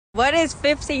What is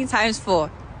 15 times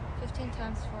 4? 15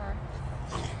 times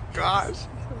 4. Gosh.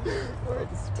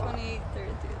 20,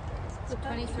 30,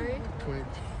 23. 20.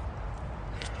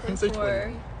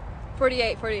 24.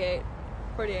 48. 48.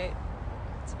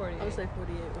 It's 48. I would say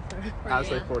 48 with her. I'll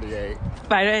say 48.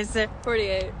 Why did I say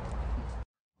 48.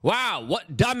 Wow,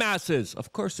 what dumbasses.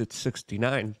 Of course, it's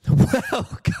 69.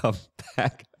 Welcome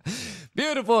back.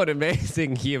 Beautiful and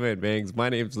amazing human beings. My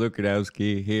name's Luke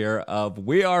Kadowski here of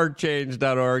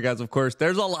wearechange.org. As of course,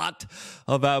 there's a lot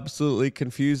of absolutely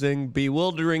confusing,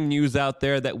 bewildering news out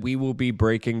there that we will be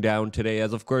breaking down today.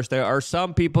 As of course, there are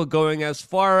some people going as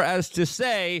far as to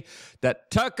say that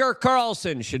Tucker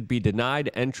Carlson should be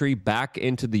denied entry back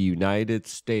into the United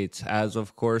States. As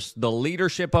of course, the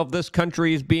leadership of this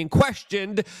country is being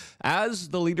questioned as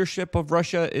the leadership of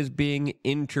Russia is being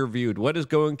interviewed. What is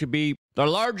going to be the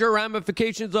larger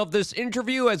ramifications of this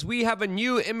interview, as we have a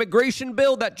new immigration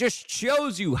bill that just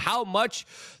shows you how much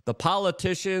the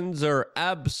politicians are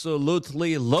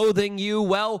absolutely loathing you?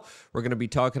 Well, we're going to be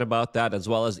talking about that, as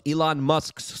well as Elon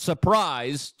Musk's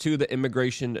surprise to the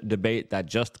immigration debate that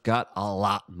just got a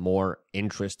lot more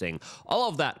interesting. All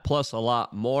of that plus a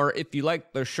lot more. If you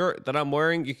like the shirt that I'm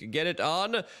wearing, you can get it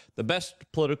on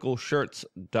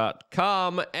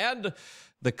thebestpoliticalshirts.com. And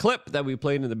the clip that we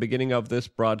played in the beginning of this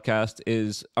broadcast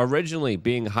is originally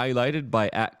being highlighted by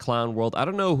 @ClownWorld. I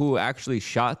don't know who actually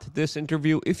shot this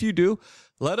interview. If you do,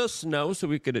 let us know so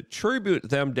we could attribute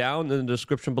them down in the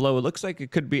description below. It looks like it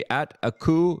could be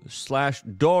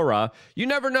 @Aku/Dora. You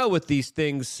never know with these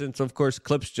things, since, of course,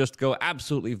 clips just go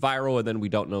absolutely viral and then we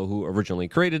don't know who originally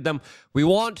created them. We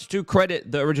want to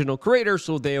credit the original creator,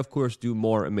 so they, of course, do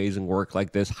more amazing work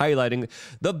like this, highlighting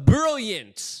the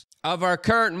brilliance of our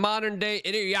current modern-day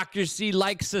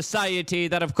idiocracy-like society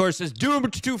that, of course, is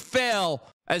doomed to fail,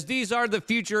 as these are the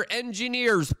future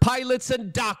engineers, pilots,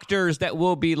 and doctors that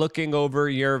will be looking over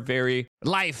your very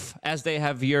life as they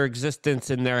have your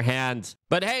existence in their hands.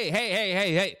 But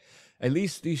hey, at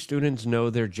least these students know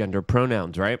their gender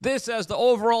pronouns, right? This, as the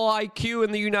overall IQ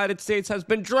in the United States has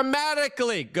been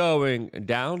dramatically going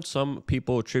down. Some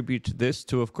people attribute this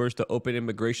to, of course, the open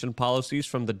immigration policies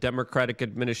from the Democratic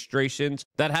administrations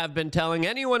that have been telling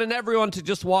anyone and everyone to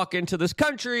just walk into this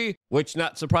country, which,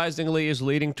 not surprisingly, is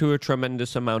leading to a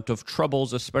tremendous amount of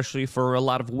troubles, especially for a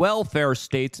lot of welfare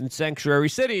states and sanctuary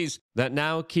cities that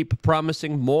now keep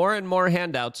promising more and more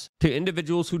handouts to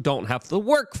individuals who don't have to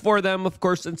work for them, of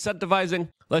course, incentivizing,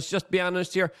 let's just be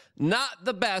honest here, not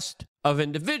the best of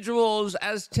individuals,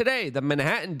 as today the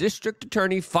Manhattan District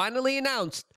Attorney finally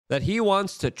announced that he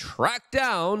wants to track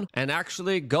down and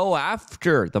actually go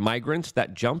after the migrants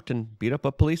that jumped and beat up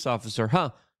a police officer.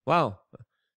 Wow.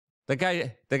 The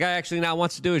guy actually now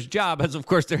wants to do his job, as of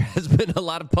course there has been a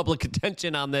lot of public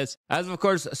attention on this, as of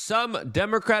course some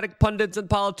Democratic pundits and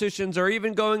politicians are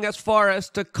even going as far as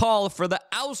to call for the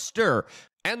ouster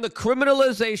and the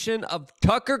criminalization of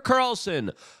Tucker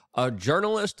Carlson, a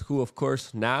journalist who, of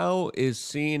course, now is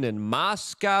seen in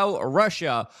Moscow,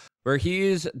 Russia, where he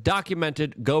is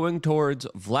documented going towards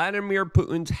Vladimir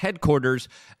Putin's headquarters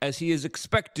as he is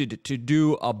expected to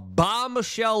do a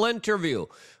bombshell interview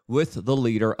with the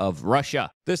leader of Russia.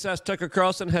 This, as Tucker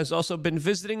Carlson has also been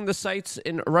visiting the sites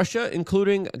in Russia,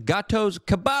 including Gato's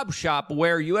kebab shop,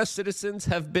 where U.S. citizens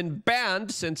have been banned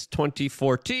since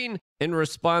 2014 in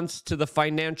response to the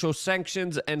financial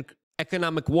sanctions and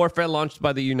economic warfare launched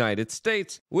by the United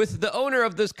States, with the owner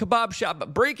of this kebab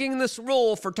shop breaking this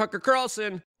rule for Tucker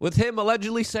Carlson, with him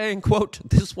allegedly saying, quote,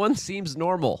 "This one seems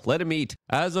normal, let him eat."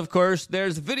 As of course,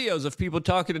 there's videos of people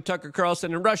talking to Tucker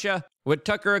Carlson in Russia, with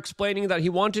Tucker explaining that he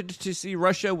wanted to see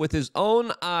Russia with his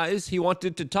own eyes. He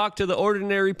wanted to talk to the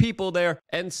ordinary people there,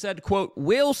 and said, quote,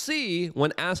 "We'll see,"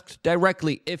 when asked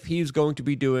directly if he's going to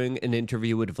be doing an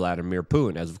interview with Vladimir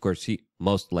Putin, as of course he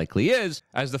most likely is,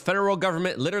 as the federal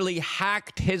government literally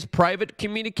hacked his private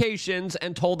communications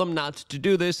and told him not to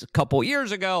do this a couple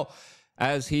years ago,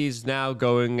 as he's now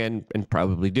going and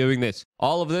probably doing this.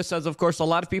 All of this, as of course a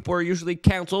lot of people are usually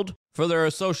canceled for their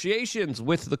associations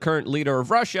with the current leader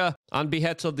of Russia on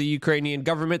behalf of the Ukrainian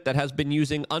government that has been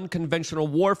using unconventional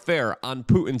warfare on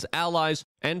Putin's allies,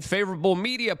 and favorable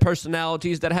media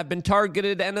personalities that have been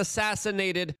targeted and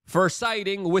assassinated for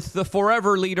siding with the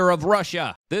forever leader of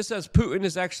Russia. This, as Putin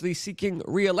is actually seeking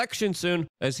re-election soon,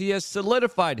 as he has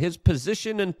solidified his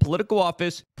position in political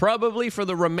office, probably for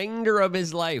the remainder of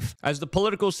his life, as the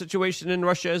political situation in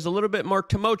Russia is a little bit more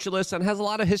tumultuous and has a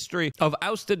lot of history of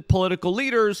ousted political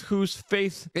leaders whose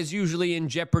faith is usually in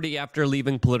jeopardy after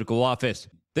leaving political office.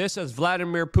 This, as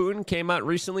Vladimir Putin came out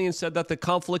recently and said that the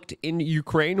conflict in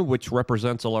Ukraine, which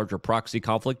represents a larger proxy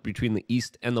conflict between the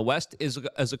East and the West, is,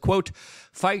 as a quote,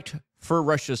 fight for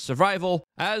Russia's survival,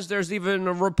 as there's even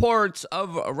reports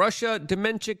of Russia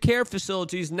dementia care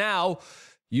facilities now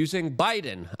using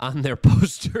Biden on their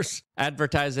posters,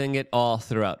 advertising it all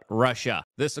throughout Russia.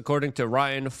 This, according to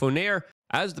Ryan Fournier,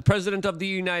 as the president of the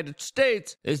United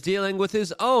States is dealing with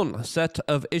his own set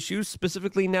of issues,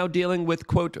 specifically now dealing with,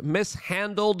 quote,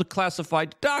 mishandled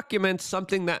classified documents,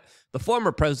 something that the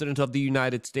former president of the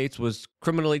United States was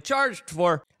criminally charged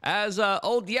for, as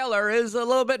old Yeller is a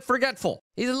little bit forgetful.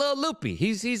 He's a little loopy.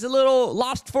 He's a little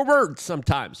lost for words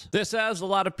sometimes. This has a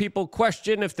lot of people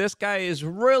question if this guy is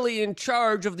really in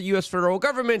charge of the U.S. federal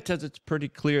government, as it's pretty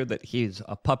clear that he's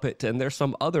a puppet, and there's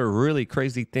some other really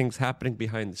crazy things happening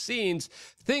behind the scenes,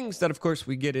 things that, of course,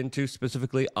 we get into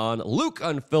specifically on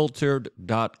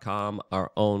LukeUnfiltered.com,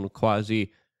 our own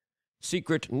quasi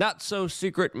secret, not so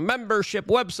secret membership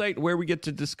website where we get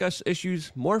to discuss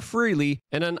issues more freely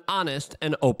in an honest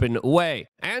and open way.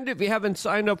 And if you haven't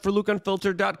signed up for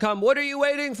LukeUnfiltered.com, what are you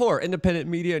waiting for? Independent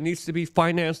media needs to be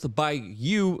financed by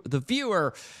you, the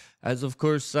viewer, as of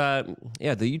course, the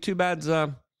YouTube ads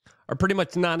are pretty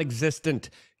much non-existent.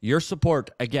 Your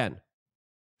support, again,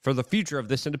 for the future of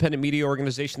this independent media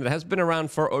organization that has been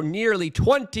around for nearly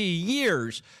 20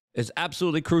 years is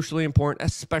absolutely crucially important,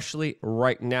 especially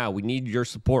right now. We need your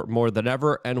support more than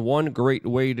ever, and one great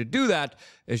way to do that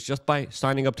is just by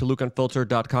signing up to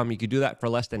LukeUnfiltered.com. You can do that for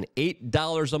less than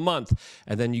 $8 a month,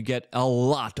 and then you get a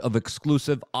lot of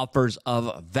exclusive offers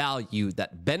of value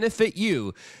that benefit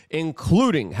you,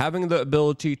 including having the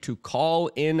ability to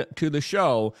call in to the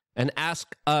show and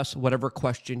ask us whatever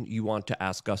question you want to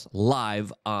ask us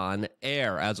live on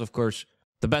air. As, of course,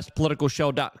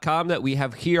 thebestpoliticalshow.com that we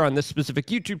have here on this specific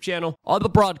YouTube channel, all the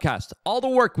broadcasts, all the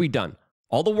work we've done,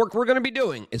 all the work we're going to be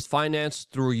doing is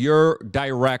financed through your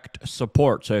direct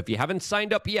support. So if you haven't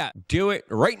signed up yet, do it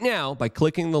right now by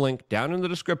clicking the link down in the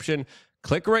description.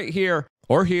 Click right here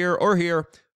or here or here.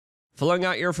 Filling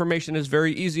out your information is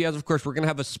very easy, as of course we're going to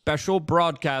have a special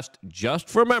broadcast just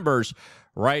for members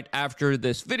right after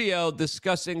this video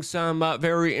discussing some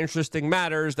very interesting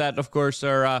matters that, of course,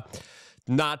 are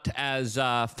not as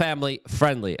family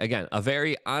friendly. Again, a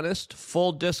very honest,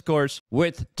 full discourse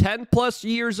with 10 plus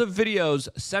years of videos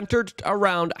centered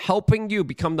around helping you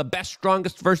become the best,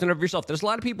 strongest version of yourself. There's a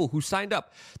lot of people who signed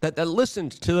up that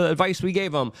listened to the advice we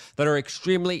gave them that are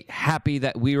extremely happy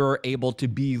that we were able to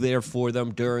be there for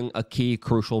them during a key,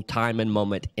 crucial time and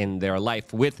moment in their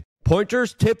life with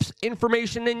pointers, tips,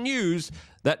 information, and news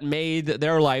that made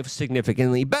their life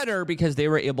significantly better because they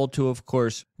were able to, of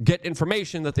course, get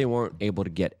information that they weren't able to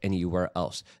get anywhere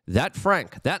else. That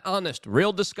frank, that honest,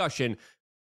 real discussion,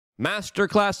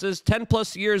 masterclasses, 10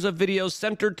 plus years of videos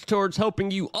centered towards helping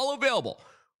you, all available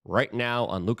right now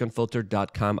on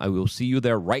LukeUnfiltered.com. I will see you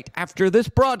there right after this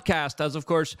broadcast, as, of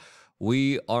course,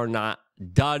 we are not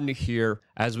done here,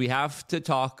 as we have to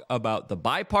talk about the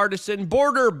bipartisan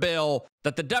border bill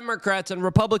that the Democrats and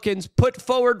Republicans put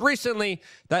forward recently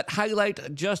that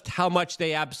highlight just how much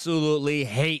they absolutely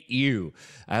hate you.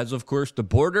 As, of course, the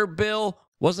border bill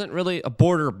wasn't really a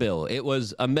border bill. It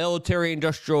was a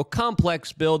military-industrial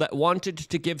complex bill that wanted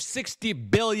to give $60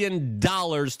 billion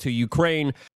to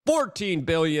Ukraine, $14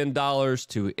 billion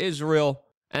to Israel,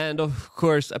 and, of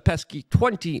course, a pesky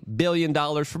 $20 billion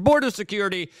for border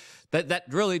security that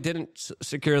really didn't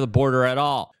secure the border at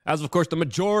all. As, of course, the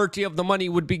majority of the money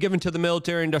would be given to the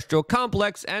military-industrial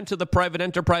complex and to the private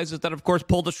enterprises that, of course,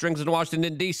 pull the strings in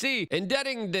Washington, D.C.,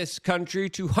 indebting this country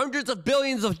to hundreds of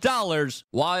billions of dollars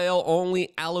while only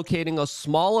allocating a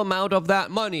small amount of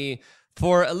that money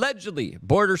for allegedly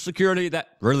border security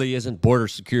that really isn't border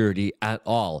security at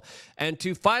all. And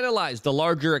to finalize the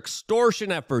larger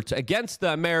extortion efforts against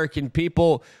the American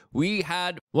people, we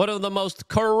had one of the most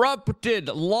corrupted,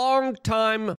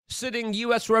 long-time sitting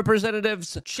U.S.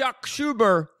 representatives, Chuck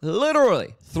Schumer,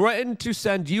 literally threatened to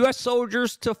send U.S.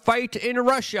 soldiers to fight in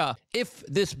Russia if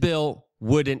this bill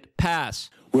wouldn't pass.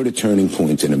 We're at a turning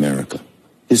point in America.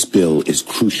 This bill is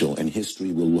crucial, and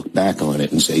history will look back on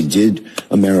it and say, did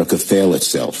America fail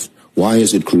itself? Why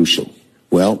is it crucial?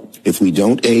 Well, if we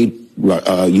don't aid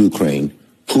Ukraine,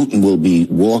 Putin will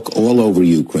walk all over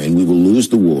Ukraine. We will lose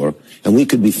the war, and we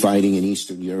could be fighting in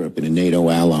Eastern Europe in a NATO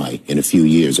ally in a few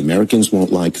years. Americans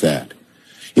won't like that.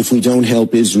 If we don't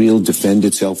help Israel defend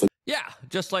itself. Yeah,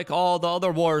 just like all the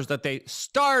other wars that they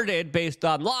started based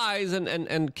on lies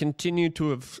and continue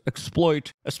to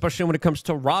exploit, especially when it comes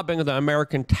to robbing the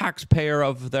American taxpayer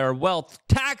of their wealth,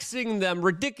 taxing them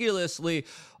ridiculously,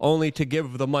 only to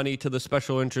give the money to the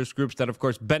special interest groups that, of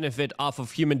course, benefit off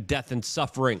of human death and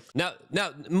suffering. Now,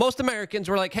 most Americans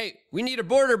were like, hey, we need a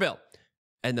border bill.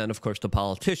 And then, of course, the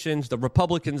politicians, the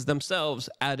Republicans themselves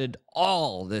added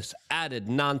all this added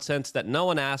nonsense that no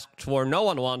one asked for, no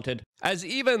one wanted, as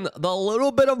even the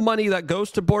little bit of money that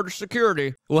goes to border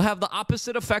security will have the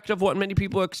opposite effect of what many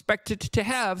people expect it to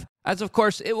have, as of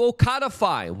course it will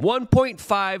codify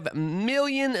 1.5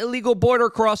 million illegal border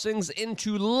crossings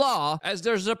into law, as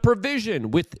there's a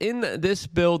provision within this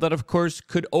bill that of course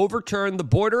could overturn the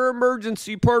border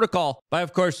emergency protocol by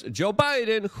of course Joe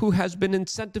Biden, who has been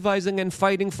incentivizing and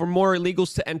fighting for more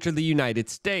illegals to enter the United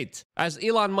States. As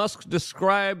Elon Musk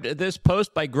described this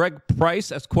post by Greg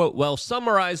Price as, quote, well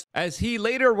summarized, as he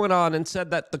later went on and said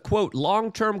that the, quote,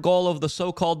 long-term goal of the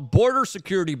so-called border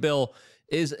security bill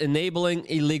is enabling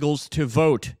illegals to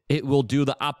vote. It will do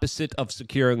the opposite of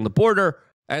securing the border,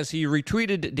 as he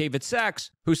retweeted David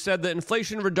Sachs, who said the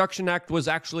Inflation Reduction Act was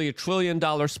actually a $1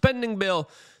 trillion spending bill.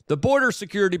 The border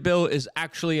security bill is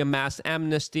actually a mass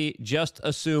amnesty. Just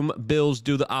assume bills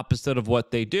do the opposite of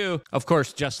what they do. Of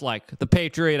course, just like the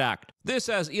Patriot Act. This,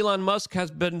 as Elon Musk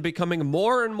has been becoming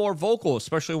more and more vocal,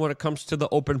 especially when it comes to the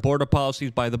open border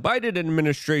policies by the Biden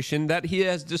administration that he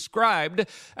has described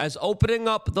as opening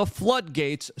up the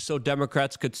floodgates so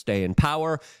Democrats could stay in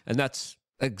power. And that's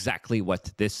exactly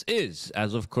what this is,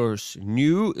 as of course,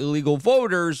 new illegal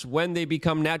voters, when they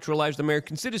become naturalized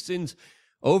American citizens,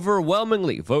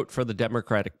 overwhelmingly vote for the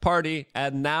Democratic Party,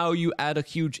 and now you add a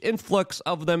huge influx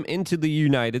of them into the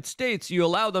United States. You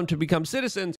allow them to become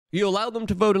citizens. You allow them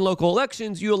to vote in local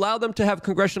elections. You allow them to have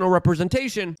congressional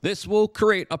representation. This will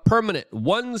create a permanent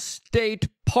one-state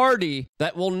party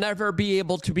that will never be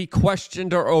able to be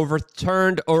questioned or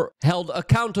overturned or held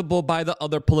accountable by the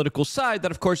other political side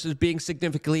that, of course, is being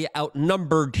significantly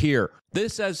outnumbered here.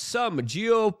 This, as some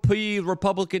GOP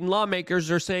Republican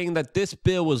lawmakers are saying that this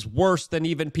bill was worse than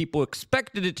even people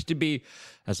expected it to be,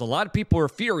 as a lot of people are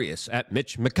furious at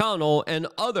Mitch McConnell and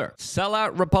other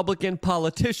sellout Republican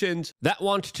politicians that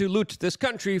want to loot this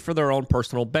country for their own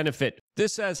personal benefit.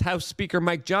 This, as House Speaker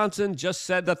Mike Johnson just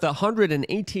said that the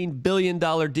 $118 billion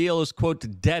deal is, quote,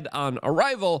 dead on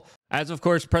arrival, as of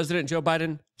course President Joe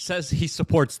Biden says he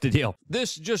supports the deal.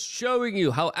 This just showing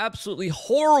you how absolutely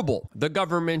horrible the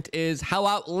government is, how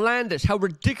outlandish, how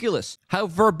ridiculous, how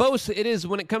verbose it is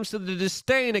when it comes to the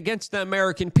disdain against the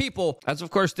American people. As of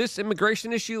course this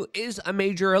immigration issue is a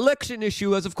major election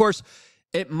issue, as of course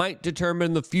it might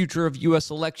determine the future of U.S.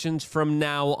 elections from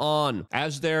now on,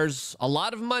 as there's a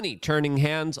lot of money turning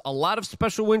hands, a lot of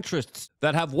special interests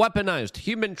that have weaponized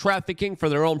human trafficking for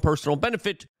their own personal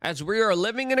benefit, as we are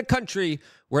living in a country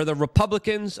where the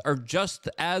Republicans are just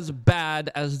as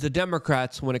bad as the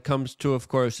Democrats when it comes to, of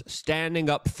course, standing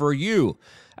up for you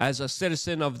as a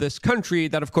citizen of this country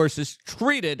that, of course, is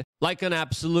treated like an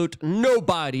absolute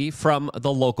nobody from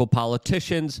the local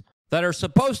politicians that are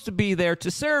supposed to be there to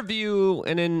serve you,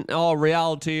 and in all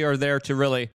reality are there to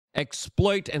really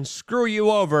exploit and screw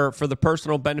you over for the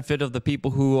personal benefit of the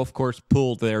people who, of course,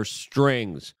 pull their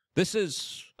strings. This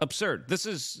is absurd. This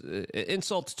is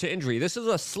insult to injury. This is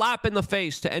a slap in the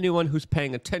face to anyone who's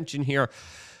paying attention here,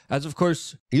 as, of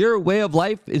course, your way of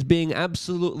life is being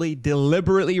absolutely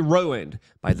deliberately ruined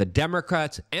by the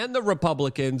Democrats and the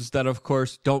Republicans that, of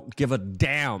course, don't give a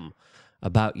damn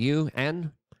about you,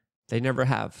 and they never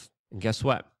have. And guess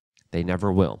what? They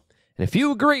never will. And if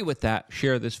you agree with that,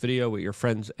 share this video with your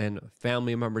friends and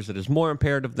family members. It is more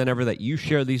imperative than ever that you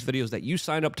share these videos, that you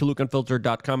sign up to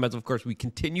lukeunfiltered.com, as of course we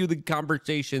continue the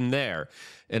conversation there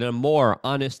in a more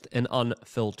honest and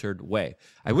unfiltered way.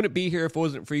 I wouldn't be here if it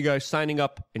wasn't for you guys signing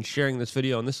up and sharing this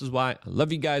video, and this is why I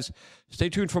love you guys. Stay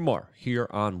tuned for more here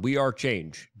on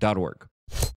wearechange.org.